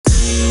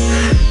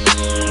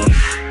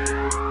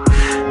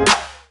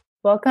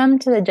Welcome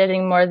to the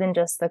Judging More Than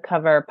Just the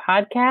Cover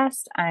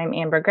podcast. I'm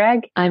Amber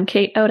Gregg. I'm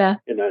Kate Oda.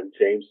 And I'm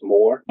James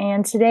Moore.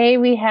 And today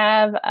we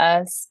have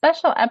a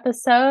special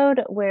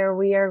episode where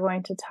we are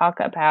going to talk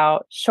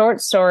about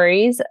short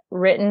stories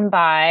written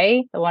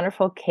by the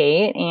wonderful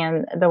Kate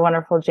and the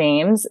wonderful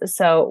James.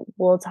 So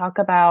we'll talk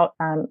about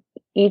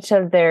each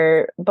of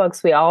their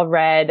books. We all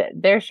read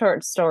their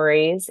short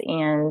stories,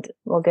 and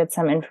we'll get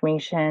some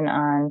information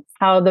on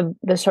how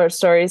the short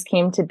stories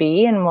came to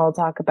be, and we'll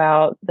talk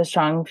about the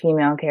strong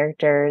female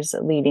characters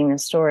leading the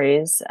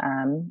stories.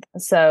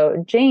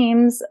 So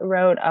James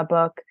wrote a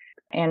book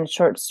and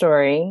short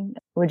story.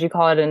 Would you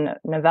call it a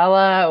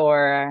novella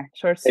or a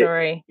short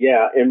story?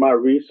 Yeah, in my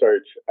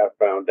research, I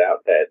found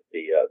out that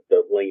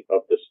the length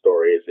of the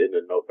story is in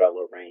the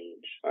novella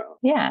range.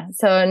 Yeah,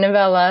 so a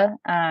novella,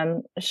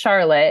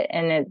 Charlotte,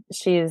 and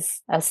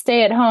she's a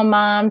stay-at-home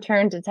mom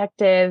turned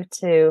detective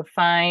to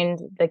find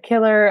the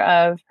killer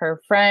of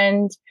her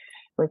friend.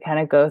 We kind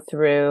of go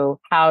through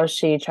how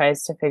she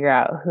tries to figure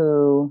out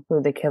who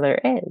the killer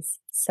is.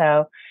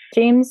 So,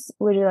 James,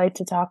 would you like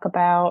to talk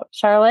about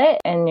Charlotte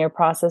and your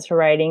process for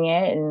writing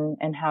it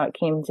and how it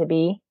came to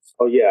be?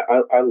 Oh, yeah,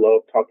 I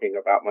love talking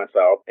about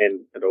myself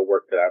and the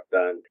work that I've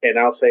done. And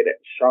I'll say that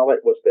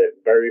Charlotte was the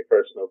very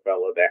first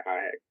novella that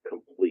I had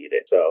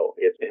completed. So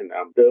and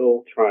I'm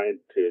still trying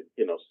to,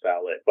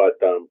 sell it. But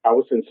I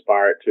was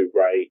inspired to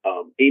write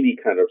any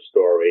kind of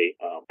story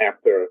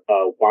after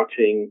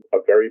watching a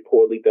very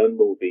poorly done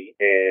movie.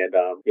 And,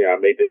 I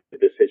made the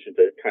decision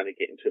to kind of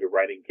get into the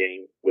writing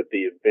game with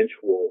the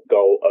eventual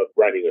goal of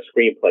writing a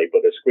screenplay.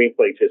 But the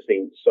screenplay just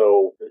seemed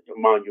so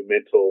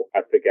monumental.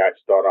 I figured I'd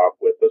start off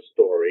with a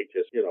story.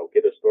 Just,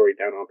 get a story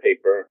down on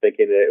paper,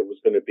 thinking that it was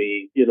going to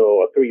be,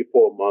 a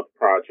 3-4 month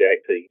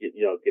project to,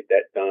 get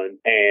that done.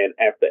 And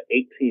after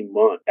 18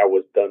 months, I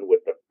was done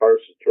with the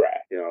first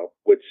draft,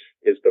 which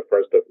is the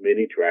first of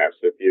many drafts.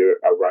 If you're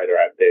a writer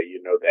out there,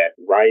 you know that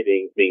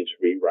writing means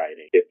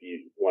rewriting if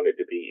you want it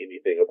to be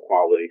anything of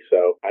quality.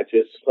 So I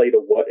just played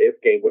a what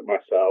if game with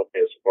myself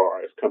as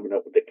far as coming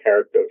up with the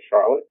character of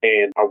Charlotte.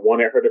 And I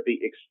wanted her to be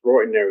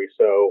extraordinary.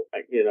 So,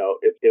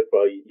 if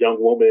a young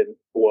woman,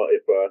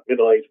 if a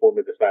middle-aged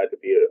woman decided to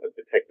be a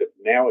detective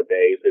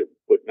nowadays, it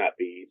would not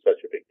be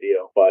such a big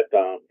deal. But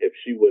if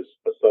she was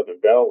a Southern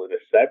Belle in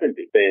the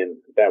 70s,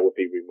 then that would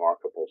be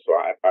remarkable. So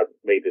I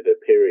made it a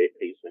period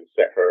piece and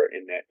set her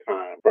in that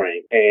time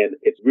frame. And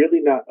it's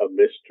really not a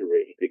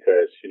mystery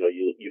because,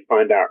 you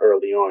find out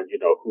early on,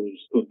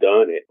 who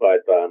done it.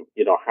 But,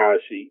 how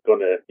is she going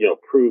to,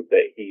 prove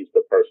that he's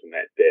the person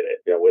that did it?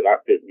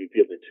 Without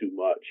revealing too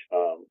much,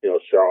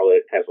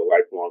 Charlotte has a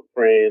lifelong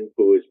friend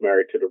who is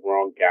married to the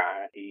wrong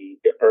guy.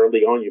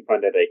 Early on, you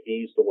find out that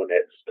he's the one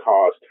that's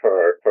caused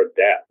her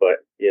death.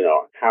 But,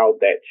 how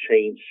that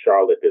changed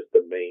Charlotte is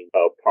the main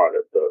part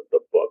of the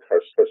book, her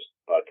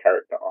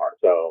character arc.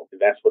 So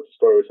that's what the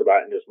story was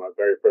about. And it's my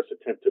very first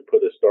attempt to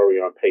put a story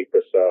on paper.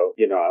 So,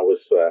 I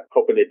was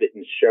hoping it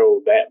didn't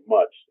show that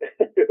much.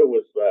 It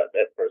was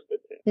that first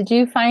attempt. Did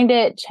you find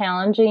it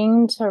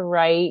challenging to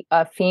write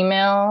a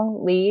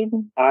female lead?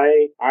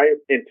 I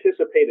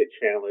anticipated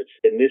challenge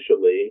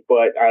initially,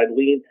 but I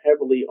leaned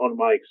heavily on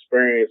my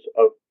experience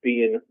of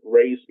being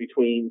raised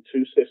between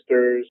two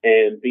sisters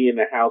and being in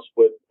a house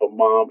with a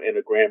mom and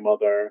a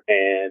grandmother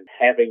and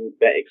having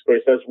that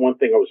experience. That's one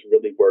thing I was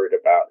really worried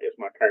about. Is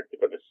my character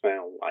going to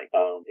sound like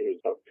it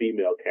was a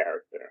female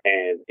character?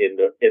 And in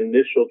the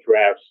initial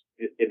drafts,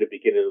 in the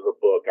beginning of the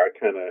book, I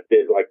kind of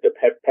did like the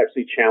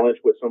Pepsi challenge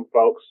with some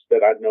folks that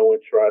I know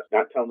and trust,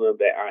 not telling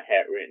them that I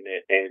had written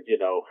it. And,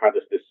 how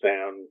does this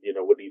sound?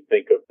 What do you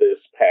think of this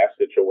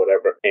passage or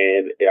whatever?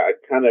 And I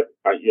kind of,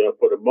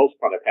 for the most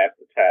part, I passed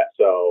the test.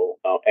 So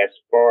as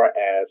far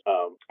as,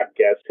 I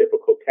guess,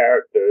 typical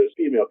characters,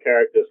 female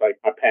characters, like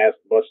I passed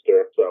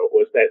muster. So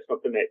was that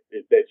something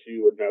that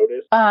you would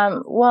notice?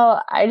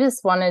 Well, I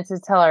just wanted to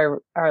tell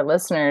our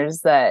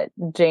listeners that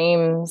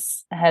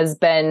James has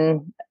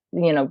been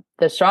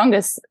the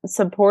strongest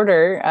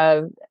supporter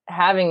of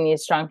having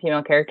these strong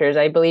female characters.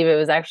 I believe it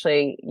was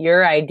actually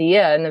your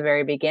idea in the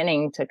very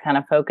beginning to kind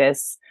of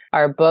focus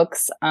our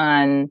books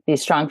on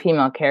these strong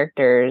female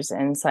characters.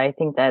 And so I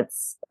think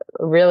that's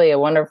really a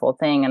wonderful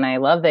thing. And I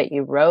love that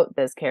you wrote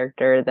this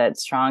character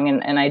that's strong.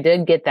 And I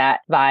did get that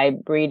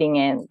vibe reading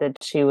it,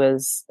 that she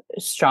was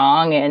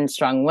strong and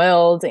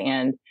strong-willed,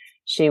 and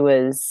she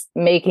was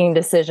making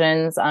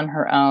decisions on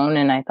her own.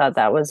 And I thought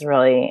that was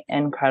really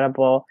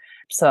incredible.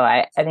 So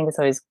I think it's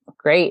always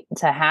great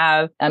to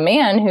have a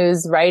man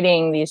who's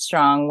writing these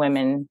strong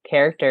women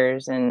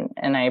characters. And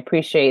I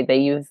appreciate that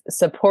you've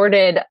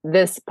supported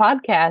this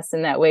podcast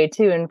in that way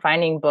too, and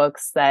finding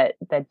books that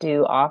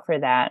do offer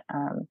that.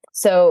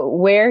 So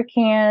where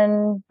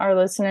can our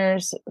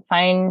listeners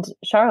find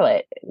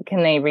Charlotte?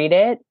 Can they read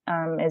it?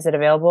 Is it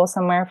available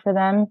somewhere for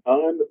them?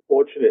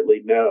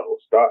 Unfortunately, no.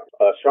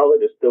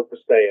 Charlotte is still for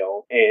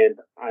sale. And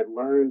I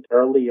learned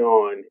early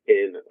on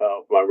in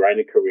my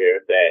writing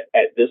career that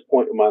at this point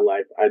point in my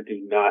life, I do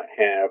not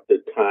have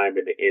the time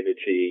and the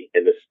energy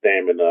and the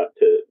stamina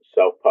to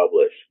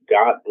self-publish.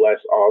 God bless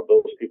all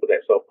those people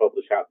that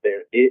self-publish out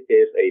there. It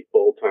is a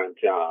full-time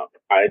job.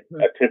 I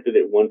attempted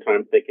it one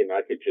time thinking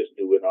I could just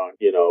do it on,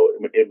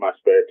 in my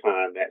spare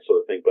time, that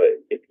sort of thing.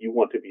 But if you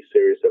want to be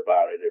serious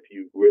about it, if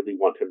you really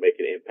want to make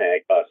an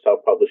impact,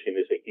 self-publishing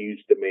is a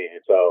huge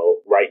demand.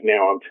 So right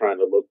now I'm trying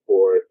to look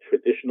for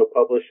traditional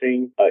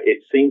publishing.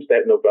 It seems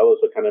that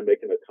novellas are kind of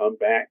making a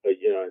comeback. But,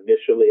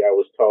 initially I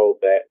was told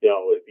that,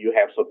 if you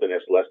have something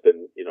that's less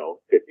than,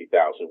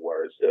 50,000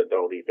 words,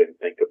 don't even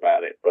think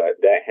about it. But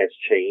that has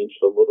changed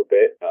a little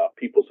bit.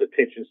 People's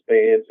attention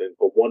spans and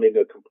for wanting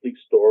a complete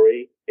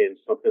story in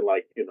something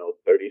like,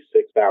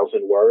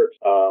 36,000 words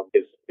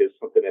is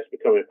something that's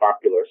becoming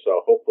popular.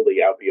 So hopefully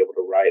I'll be able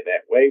to ride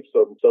that wave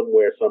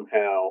somewhere,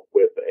 somehow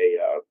with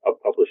a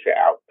publisher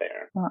out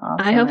there. Awesome.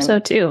 I hope so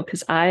too,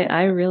 because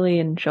I really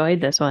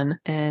enjoyed this one.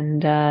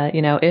 And,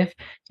 if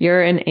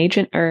you're an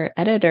agent or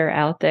editor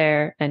out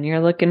there and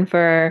you're looking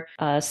for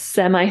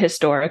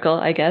semi-historical,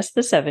 I guess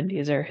the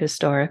 70s are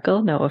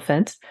historical, no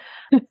offense.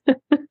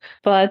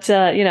 But,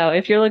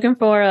 if you're looking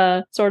for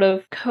a sort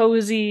of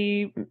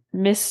cozy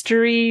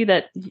mystery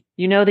that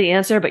you know the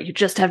answer, but you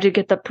just have to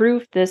get the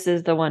proof, this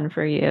is the one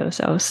for you.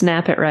 So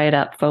snap it right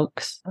up,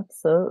 folks.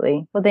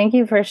 Absolutely. Well, thank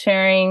you for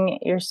sharing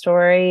your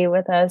story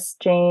with us,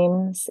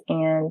 James.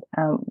 And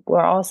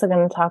we're also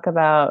going to talk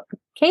about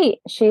Kate.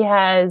 She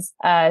has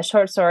a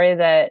short story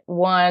that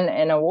won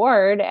an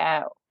award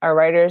at our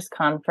writers'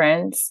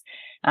 conference.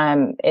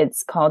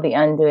 It's called The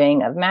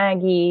Undoing of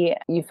Maggie.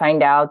 You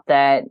find out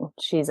that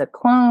she's a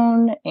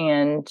clone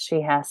and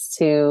she has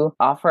to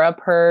offer up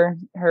her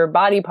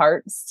body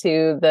parts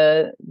to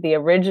the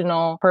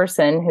original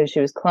person who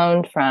she was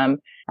cloned from.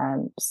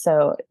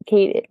 So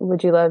Kate,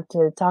 would you love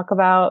to talk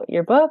about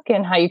your book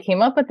and how you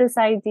came up with this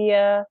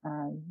idea?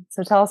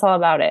 So tell us all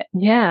about it.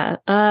 Yeah.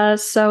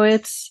 So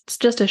it's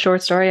just a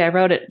short story. I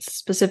wrote it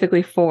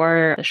specifically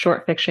for the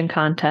short fiction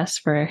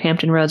contest for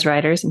Hampton Roads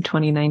Writers in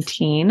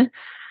 2019.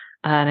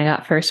 And I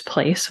got first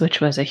place,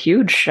 which was a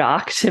huge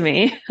shock to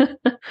me.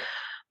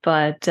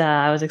 But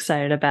I was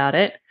excited about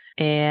it.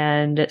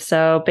 And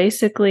so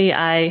basically,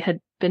 I had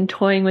been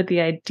toying with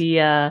the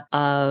idea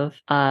of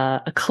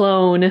a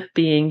clone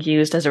being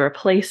used as a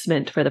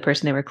replacement for the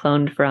person they were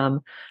cloned from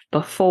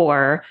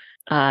before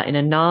in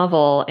a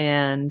novel.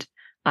 And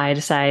I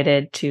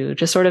decided to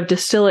just sort of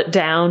distill it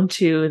down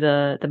to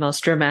the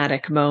most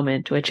dramatic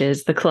moment, which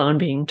is the clone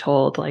being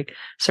told, like,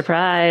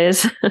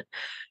 surprise.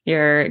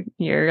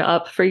 You're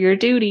up for your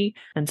duty.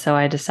 And so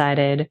I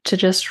decided to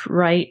just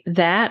write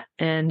that,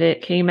 and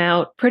it came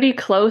out pretty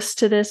close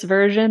to this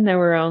version. There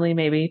were only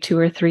maybe 2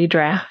 or 3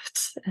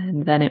 drafts,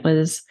 and then it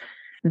was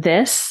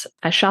this.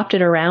 I shopped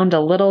it around a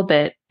little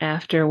bit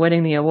after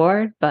winning the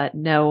award, but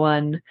no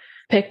one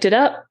picked it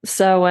up.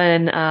 So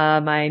when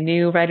my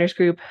new writers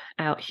group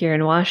out here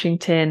in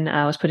Washington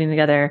was putting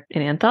together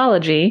an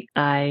anthology,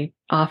 I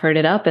offered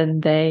it up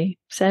and they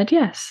said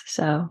yes.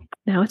 So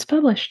now it's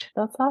published.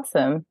 That's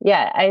awesome.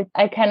 Yeah,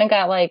 I kind of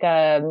got like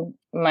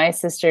My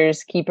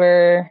Sister's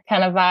Keeper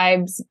kind of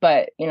vibes,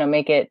 but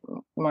make it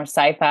more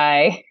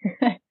sci-fi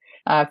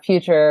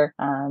future.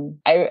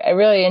 I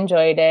really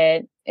enjoyed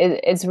it.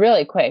 It's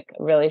really quick,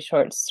 really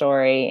short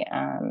story.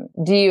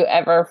 Do you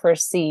ever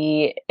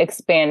foresee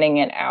expanding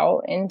it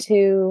out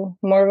into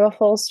more of a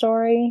full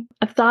story?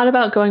 I've thought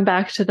about going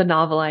back to the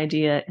novel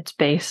idea it's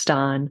based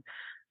on,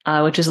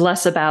 which is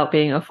less about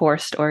being a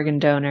forced organ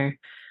donor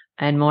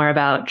and more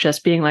about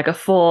just being like a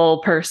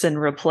full person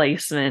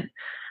replacement,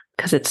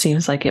 because it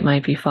seems like it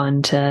might be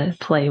fun to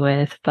play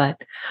with, but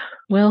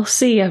we'll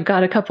see. I've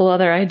got a couple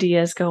other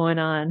ideas going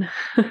on.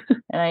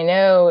 And I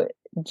know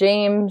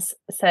James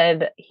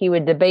said he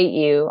would debate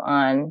you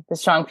on the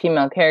strong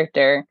female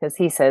character because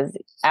he says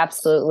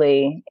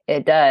absolutely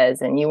it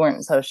does, and you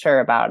weren't so sure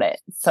about it.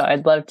 So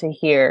I'd love to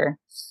hear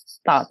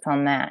thoughts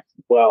on that.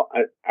 Well,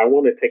 I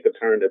want to take a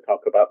turn to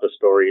talk about the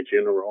story in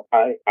general.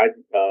 I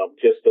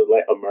just to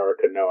let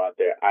America know out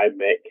there, I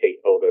met Kate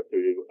Oda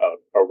through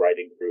a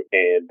writing group,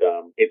 and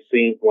it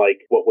seemed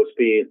like what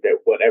she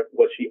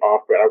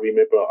offered. I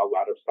remember a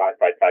lot of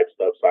sci-fi type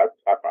stuff,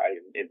 sci-fi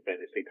and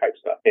fantasy type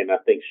stuff, and I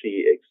think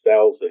she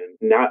excels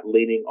in not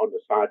leaning on the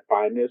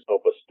sci-fi-ness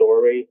of a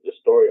story. The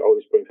story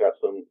always brings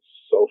out some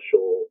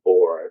social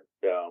or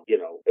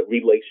a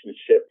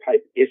relationship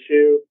type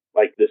issue,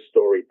 like this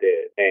story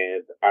did.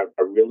 And I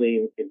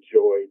really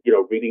enjoyed,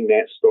 reading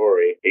that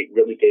story. It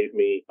really gave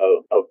me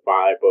a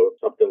vibe of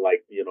something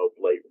like,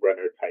 Blade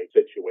Runner type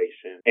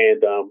situation.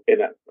 And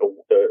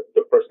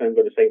the first thing I'm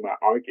going to say my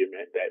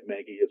argument that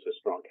Maggie is a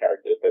strong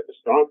character is that the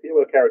strong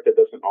female character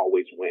doesn't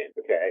always win.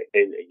 Okay.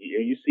 And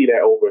you see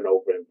that over and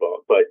over in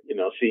books. But,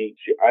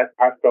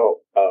 I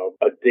felt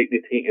a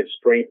dignity and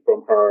strength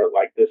from her.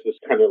 Like this is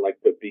kind of like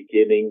the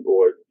beginning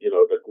or,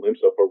 the glimpse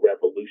of a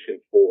revolution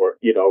for,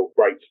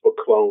 rights for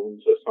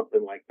clones or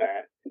something like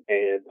that.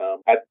 And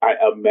I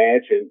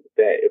imagine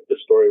that if the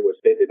story was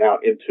extended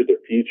out into the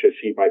future,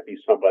 she might be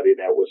somebody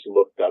that was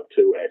looked up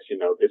to as,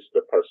 this is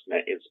the person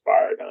that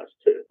inspired us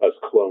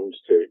clones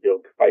to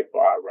fight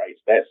for our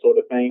rights, that sort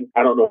of thing.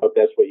 I don't know if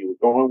that's where you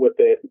were going with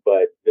it,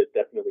 but there's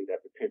definitely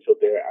that potential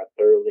there. I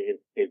thoroughly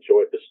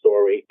enjoyed the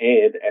story,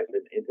 and as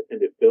an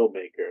independent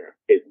filmmaker,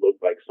 it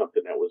looked like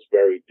something that was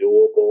very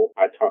doable.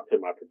 I talked to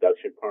my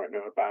production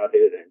partner about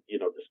it and,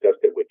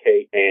 discussed it with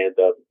Kate, and,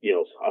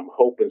 I'm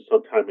hoping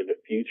sometime in the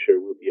future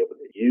we'll be able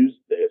to use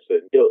this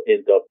and it'll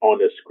end up on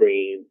the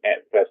screen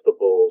at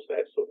festivals,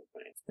 that sort of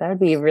thing. That'd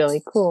be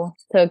really cool.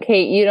 So,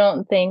 Kate, you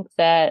don't think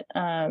that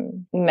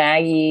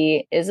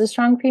Maggie is a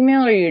strong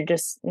female, or you're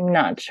just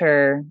not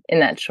sure in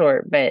that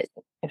short, but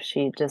if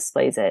she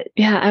displays it?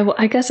 Yeah,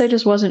 I guess I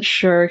just wasn't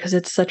sure because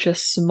it's such a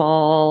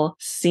small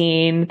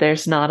scene.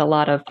 There's not a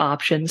lot of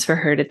options for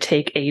her to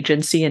take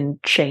agency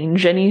and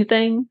change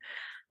anything.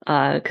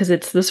 Because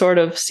it's the sort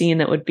of scene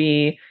that would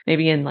be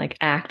maybe in like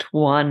Act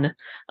 1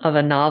 of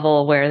a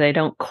novel where they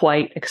don't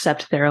quite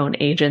accept their own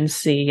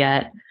agency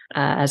yet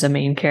as a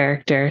main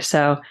character.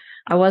 So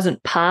I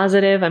wasn't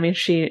positive. I mean,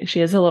 she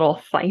is a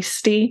little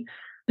feisty.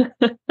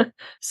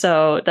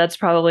 So that's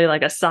probably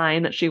like a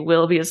sign that she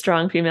will be a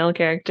strong female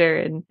character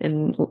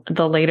in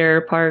the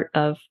later part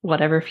of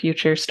whatever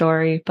future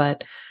story.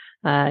 But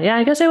yeah,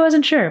 I guess I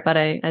wasn't sure, but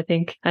I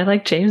think I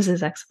like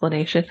James's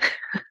explanation.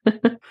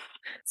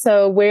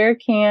 So where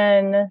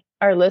can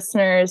our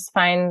listeners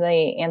find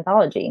the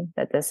anthology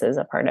that this is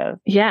a part of?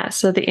 Yeah,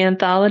 so the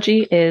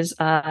anthology is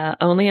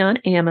only on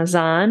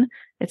Amazon.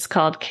 It's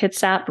called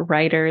Kitsap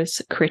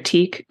Writers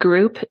Critique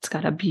Group. It's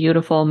got a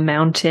beautiful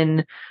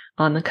mountain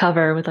on the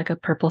cover with like a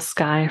purple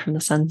sky from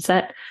the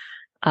sunset.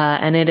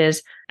 And it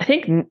is, I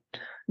think,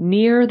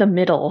 near the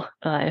middle,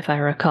 if I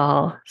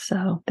recall.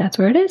 So that's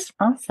where it is.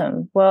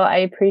 Awesome. Well, I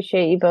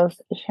appreciate you both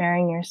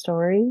sharing your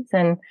stories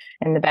and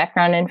the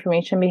background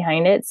information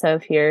behind it. So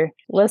if you're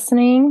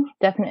listening,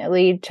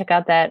 definitely check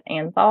out that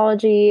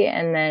anthology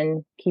and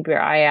then keep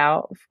your eye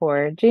out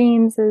for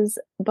James's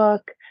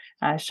book,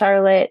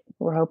 Charlotte.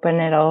 We're hoping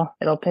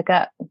it'll pick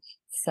up.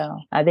 So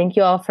thank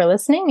you all for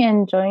listening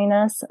and join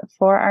us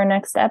for our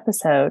next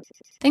episode.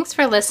 Thanks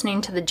for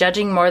listening to the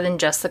Judging More Than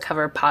Just the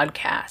Cover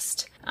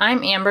podcast.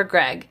 I'm Amber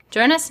Gregg.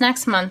 Join us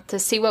next month to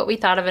see what we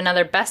thought of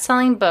another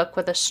best-selling book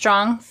with a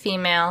strong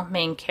female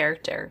main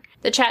character.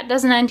 The chat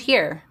doesn't end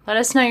here. Let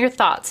us know your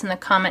thoughts in the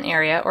comment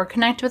area or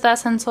connect with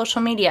us on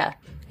social media.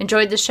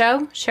 Enjoyed the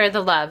show? Share the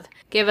love.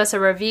 Give us a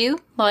review,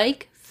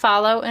 like,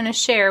 follow, and a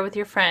share with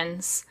your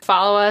friends.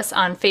 Follow us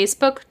on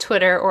Facebook,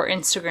 Twitter, or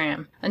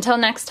Instagram. Until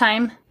next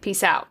time,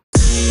 peace out.